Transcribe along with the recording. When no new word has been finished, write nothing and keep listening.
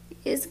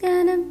It's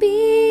gonna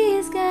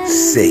be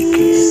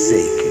sacred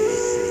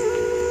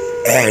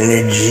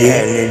energy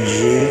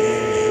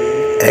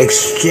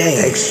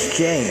exchange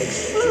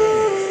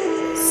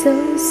so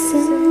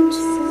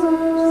sensual.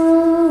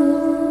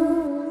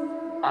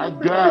 I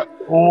got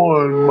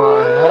on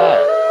my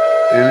hat,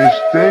 and it's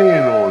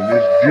staying on.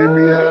 This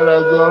Jimmy hat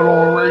I got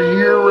on right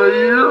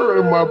here,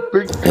 and my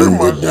picture, in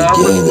my the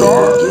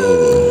avatar.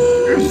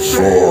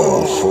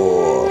 Before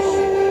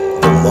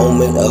the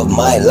moment of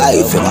my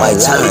life and my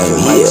time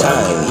here.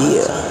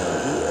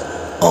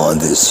 On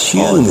this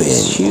human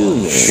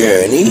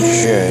journey,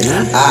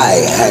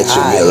 I had to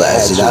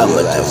realize that I'm a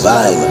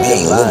divine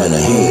being living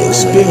a human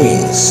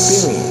experience,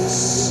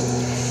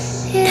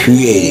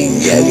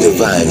 creating that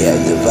divine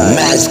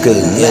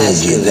masculine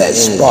energy, that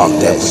spark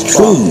that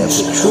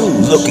protrudes,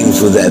 looking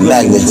for that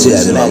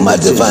magnetism of my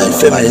divine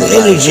feminine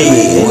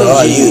energy. Where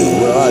are you?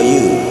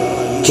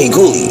 King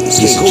Cooley,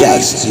 Cece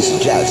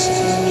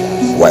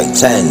Jackson, White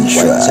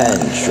Tantra.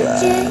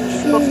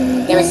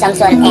 There was some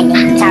sort of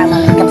ending, tower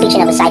moment,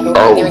 completion of a cycle.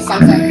 There was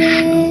some sort of...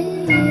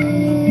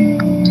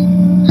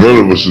 None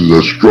of us is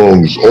as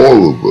strong as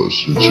all of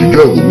us, and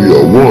together we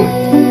are one.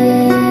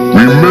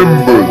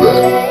 Remember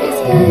that.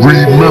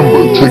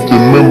 Remember. Take the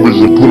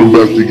members and put them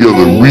back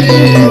together. Remember.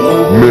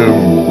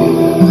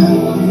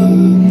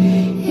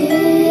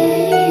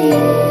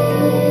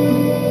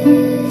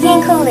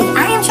 King Cooley,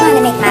 I am trying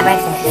to make my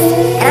breakfast,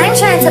 and I'm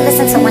trying to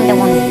listen to Wonder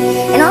Woman,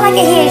 and all I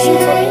can hear is you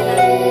talking.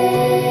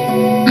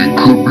 It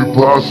could be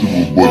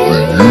possible, but the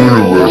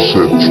universe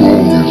had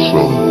told me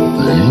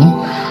something,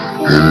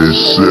 and it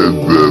said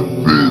that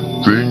the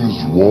things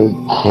won't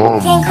come.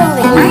 King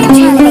Cooley, I am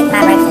trying to make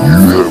my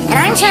breakfast, and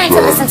I'm trying to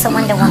listen to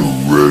Wonder Woman,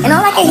 and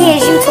all I can hear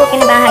is you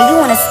talking about how you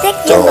want to stick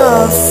your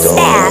little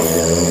staff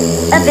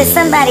up at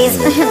somebody's...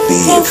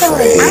 King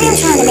Cooley, I am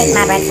trying to make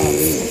my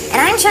breakfast,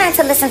 and I'm trying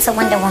to listen to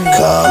Wonder Woman,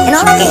 and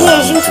all I can hear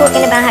is you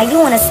talking about how you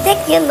want to stick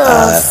your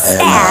little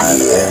staff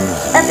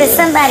up at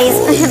somebody's...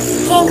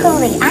 King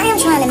Cooley, I am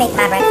trying to make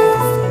my breakfast.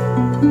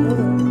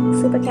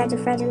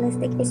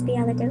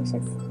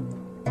 Supercalifragilisticexpialidocious.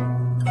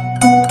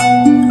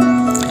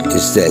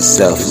 It's that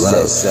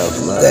self-love,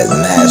 that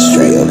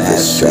mastery of the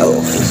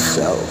self.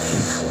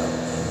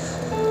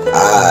 I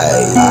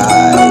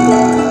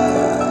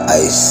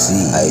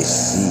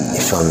see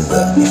from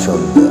the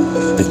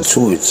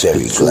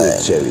pituitary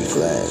gland,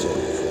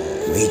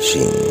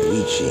 reaching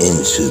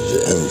into the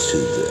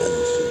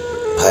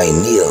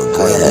pineal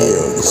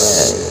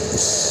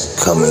glands,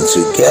 coming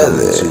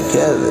together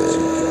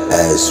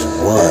as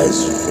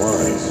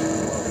one,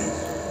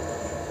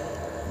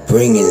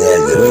 bringing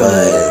that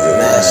divine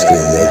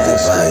masculine, that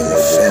divine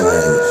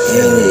feminine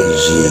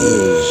energy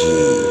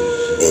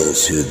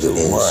into the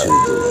one.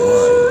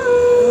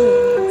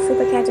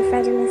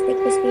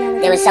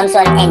 There was some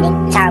sort of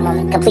ending, tower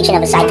moment, completion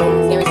of a cycle.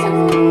 There was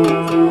some...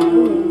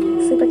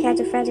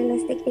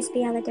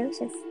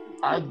 Supercalifragilisticexpialidocious.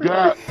 I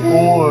got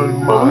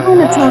on my We're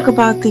going to talk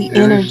about the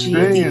energy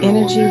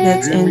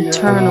that's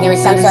internal. There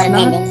was some sort of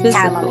ending, tower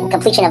physical. moment,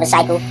 completion of a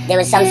cycle. There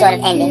was some sort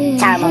of ending,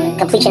 tower moment,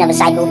 completion of a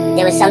cycle.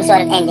 There was some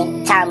sort of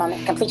ending, tower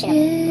moment, completion of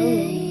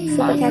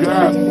I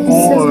got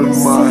on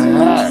my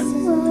hat,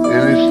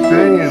 and it's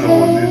staying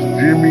on. This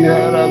Jimmy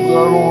hat I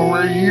got on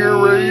right here,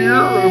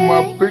 and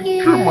my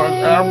picture, my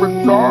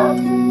avatar,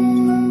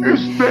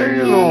 it's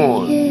staying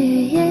on.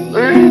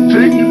 They ain't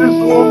taking this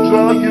long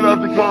trying to get out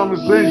the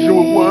conversation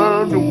with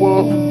Wonder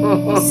Woman.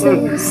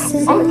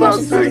 I'm not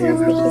taking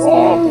this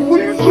off. What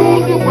are you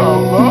talking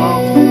about,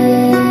 love?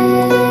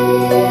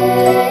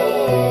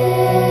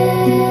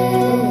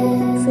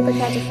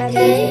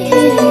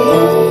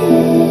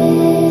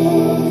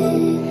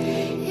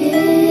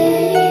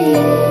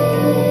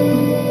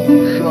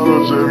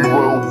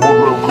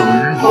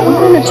 We're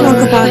going to talk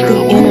about the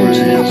energy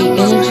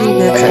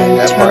that's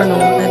internal,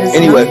 that is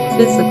not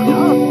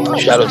physical.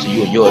 Shout out to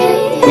you and yours.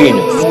 We in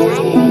the...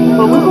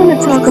 But we're going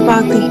to talk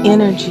about the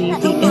energy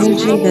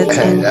that's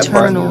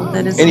internal,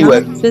 that is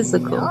not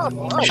physical.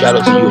 Shout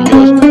out to you and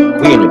yours.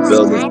 We in the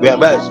building. We have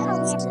best.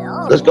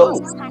 Let's go.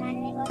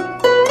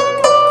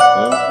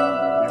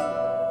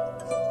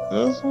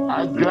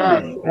 I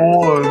got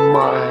on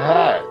my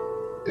hat,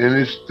 and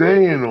it's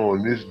staying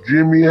on. This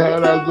Jimmy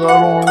hat I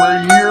got on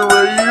right here,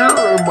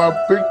 and my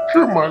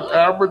picture, my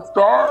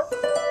avatar,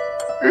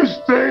 it's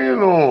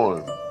staying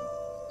on.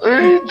 They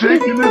ain't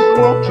taking this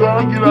long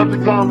trying to get out the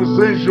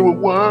conversation with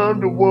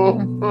Wonder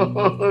Woman.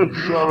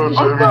 Shout out to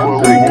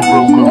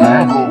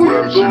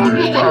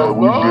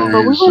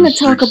But we're going to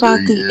talk about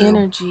the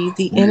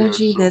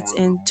energy that's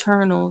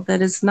internal,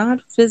 that is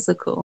not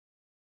physical.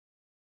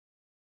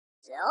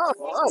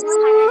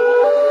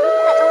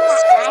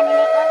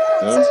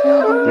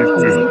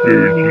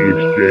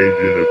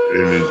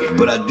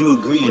 But I do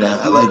agree that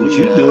I like what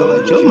you do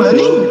with your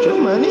money.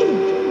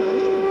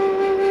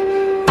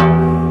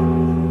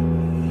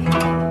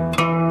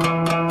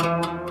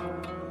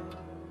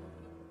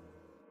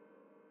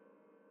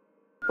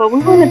 But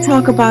we're going to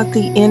talk about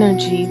the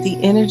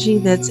energy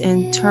that's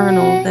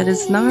internal, that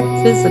is not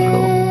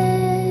physical.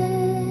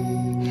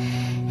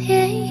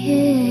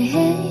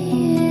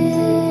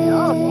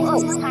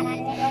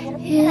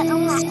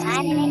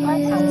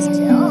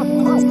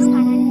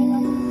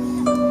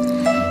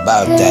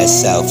 about that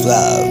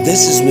self-love.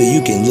 This is where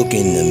you can look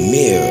in the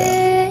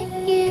mirror,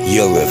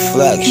 your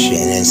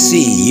reflection, and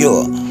see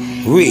your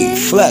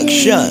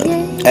reflection.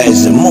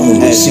 As the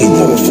moon will see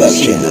the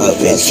reflection of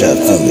itself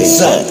through the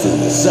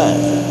sun.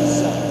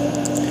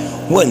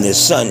 When the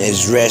sun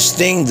is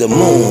resting, the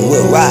moon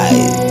will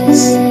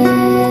rise.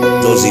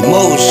 Those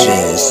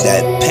emotions,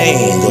 that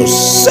pain, those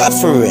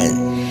suffering,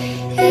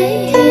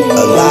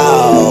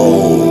 allow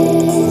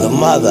the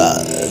mother,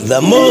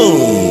 the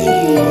moon,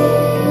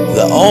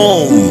 the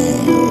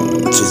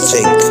to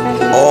take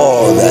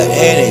all that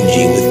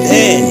energy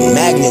within.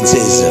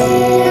 Magnetism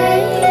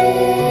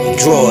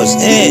draws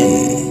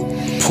in.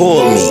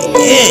 Pull me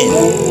in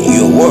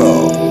your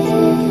world,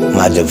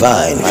 my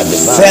divine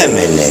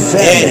feminine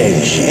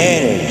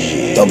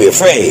energy. Don't be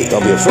afraid.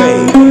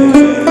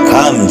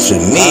 Come to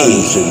me.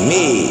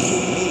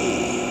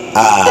 I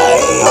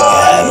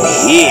am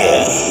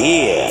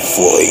here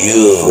for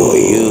you.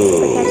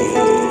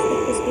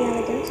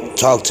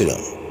 Talk to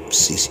them,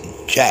 CC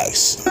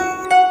Jackson.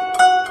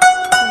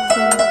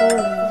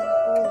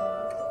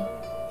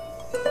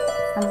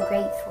 I'm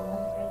grateful.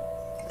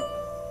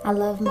 I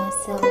love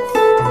myself.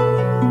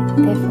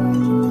 Therefore, I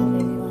can love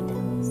everyone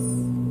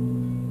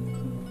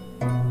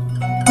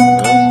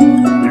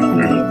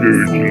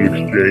Spiritual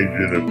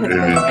exchanging of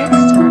energy.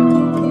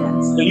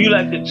 So you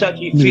like the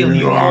touchy feeling,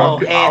 you more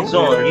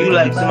hands-on. You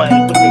like somebody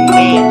to put their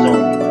hands on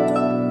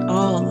you.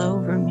 All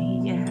over me,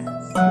 yes.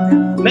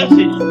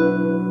 Message.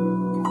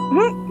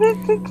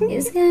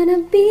 It's gonna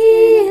be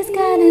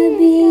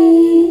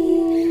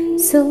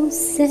so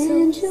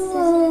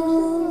sensual.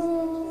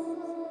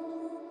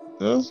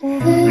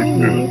 Spiritual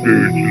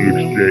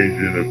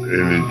exchanging of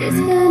energy. It's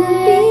gonna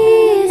be.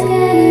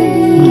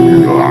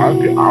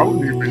 I don't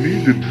even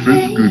need to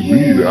physically be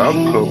there. I'll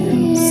come and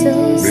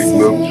make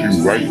love to you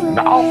right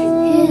now.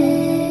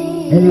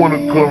 Who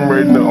wanna come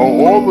right now?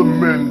 Oh, all the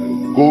men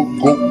go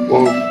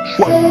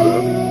swipe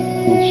left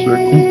for a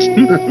second.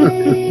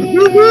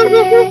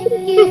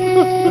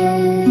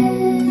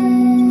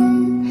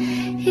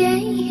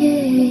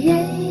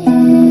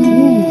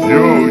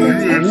 Yo,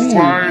 you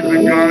inspired the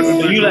guy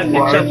to So you like the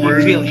touchy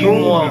feeling, you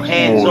more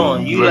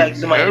hands-on. You like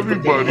somebody to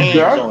put their hands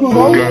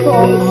on you.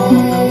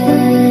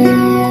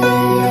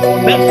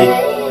 Message.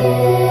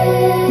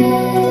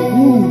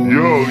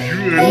 Yo,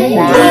 you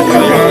inspired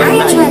I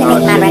am trying to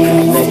make my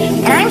records,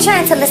 and I'm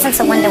trying to listen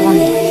to Wonder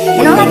Woman.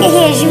 And all I can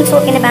hear is you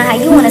talking about how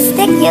you want to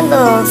stick your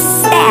little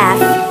staff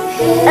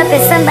up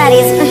at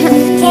somebody's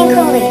King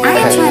Cooley. I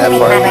am trying to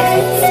make my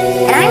records,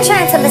 and I'm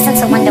trying to listen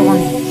to Wonder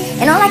Woman.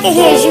 And all I can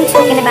hear is you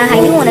talking about how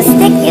you want to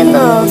stick your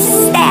little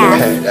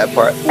staff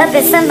up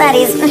at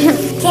somebody's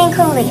King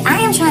Cooley. I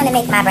am trying to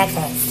make my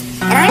breakfast.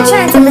 And I'm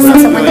trying to listen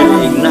to Wonder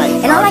Woman.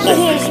 And all I can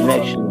hear is you.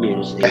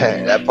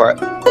 That part.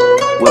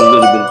 With a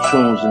little bit of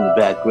tunes in the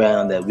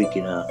background that we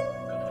can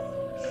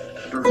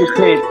just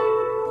play.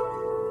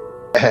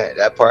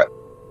 That part.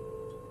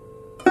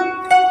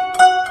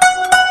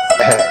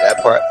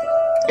 That part.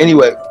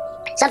 Anyway.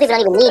 Some people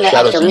don't even need no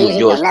extra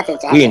music or nothing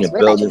to have We in the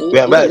building.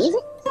 music?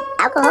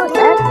 Alcohol,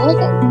 drugs,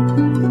 anything?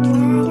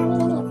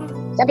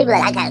 Some people are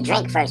like, I gotta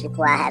drink first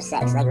before I have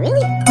sex. Like,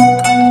 really?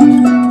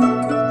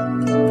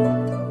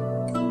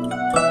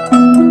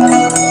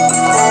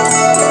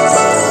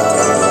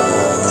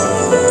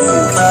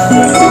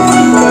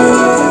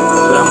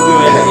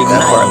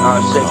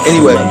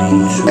 Anyway,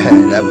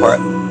 that part.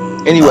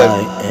 Anyway,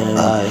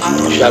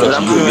 shout out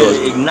to you,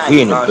 we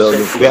in the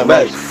building. We are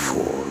back.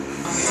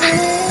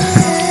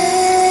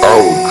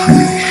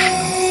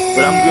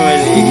 But I'm going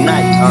to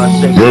ignite our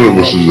sex. None of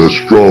us is as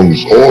strong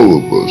as all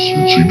of us,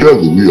 and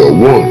together we are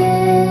one.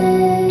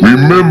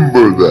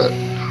 Remember that.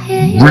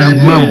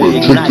 Remember.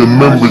 Take the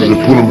members and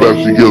put them back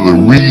together.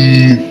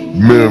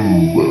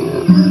 Remember.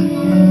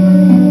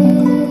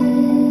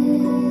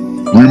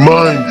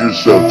 Remind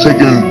yourself,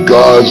 taking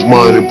God's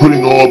mind and putting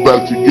it all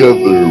back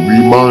together.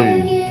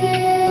 Remind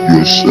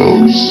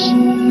yourselves.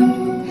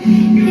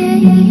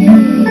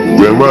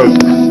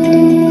 Remember.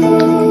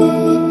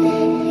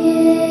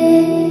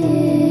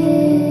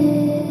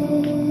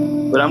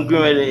 But I'm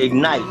going to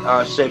ignite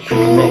our sexual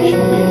connection.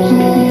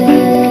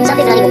 Some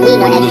people don't even need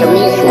no extra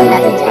music or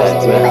nothing to have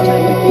sex.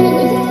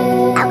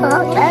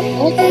 Alcohol, drugs,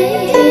 anything?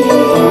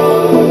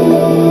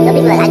 Some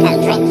people are like, I gotta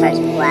drink first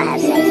before I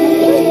have sex. Like,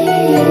 really?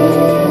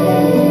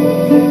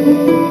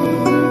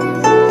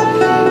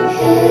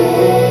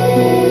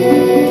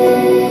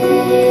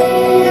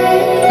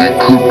 It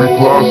could be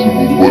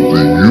possible, but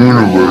the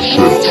universe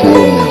had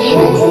told me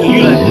something. You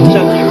like to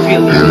touch your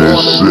feelings. And it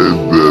said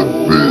that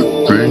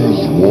things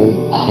won't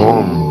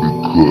come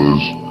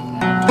because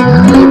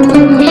you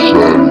have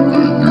decided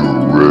that you're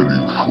ready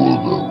for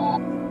them.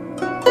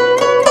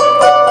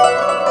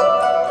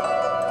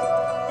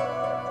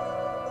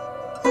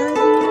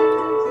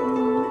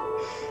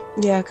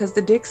 Yeah, because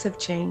the dicks have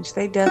changed.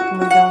 They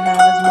definitely don't have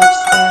as much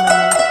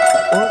stamina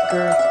or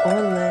girth or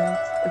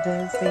length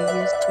as they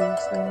used to.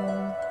 So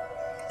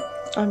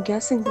I'm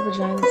guessing the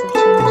vaginas have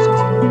changed as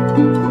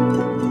well.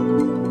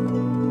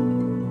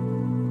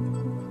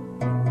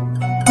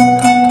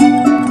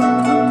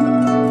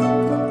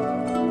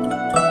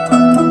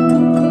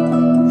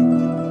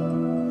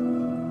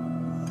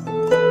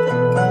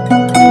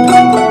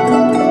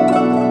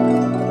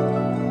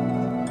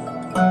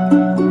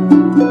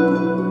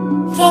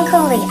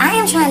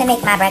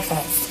 make my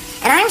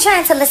breakfast. And I'm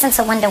trying to listen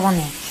to Wonder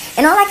Woman.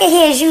 And all I can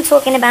hear is you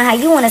talking about how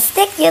you want to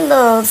stick your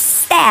little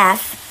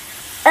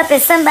staff up in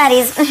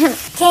somebody's...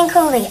 King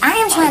Cooley, I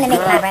am trying to make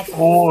my breakfast.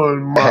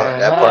 On my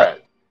hat.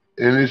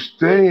 And it's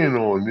staying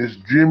on. This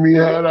Jimmy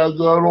hat I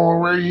got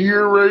on right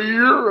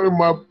here, in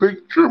my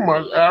picture, my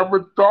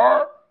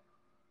avatar,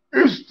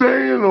 it's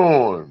staying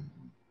on.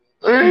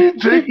 I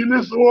ain't taking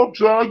this off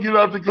till I get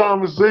out the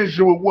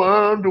conversation with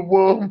Wonder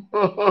Woman.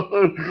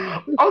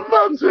 I'm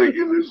not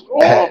taking this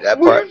off.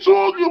 What are you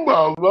talking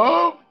about,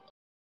 love?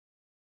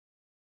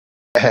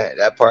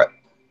 That part.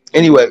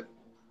 Anyway,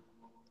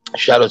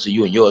 shout out to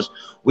you and yours.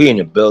 We in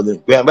the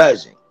building. Grand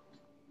Rising.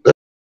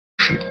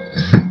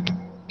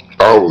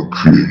 Our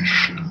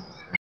creation.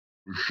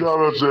 Shout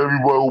out to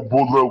everybody who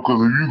pulled up,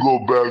 because if you go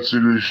back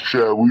to this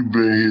chat, we've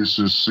been here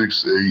since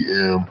 6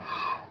 a.m.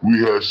 We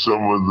had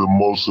some of the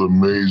most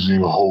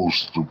amazing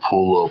hosts to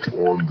pull up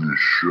on this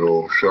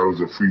show. Shout out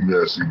to Free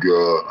Nasty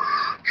God.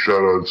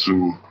 Shout out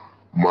to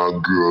my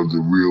girl, The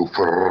Real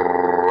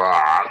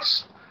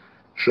Frox.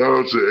 Shout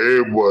out to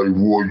everybody,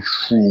 Roy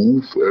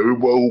Truth.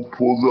 Everybody who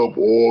pulled up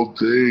all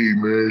day,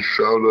 man.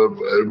 Shout out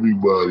to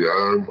everybody.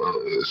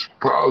 It's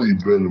probably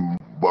been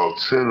about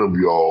 10 of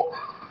y'all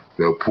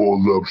that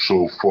pulled up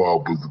so far,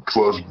 but the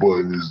plus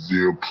button is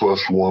there,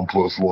 +1, +1.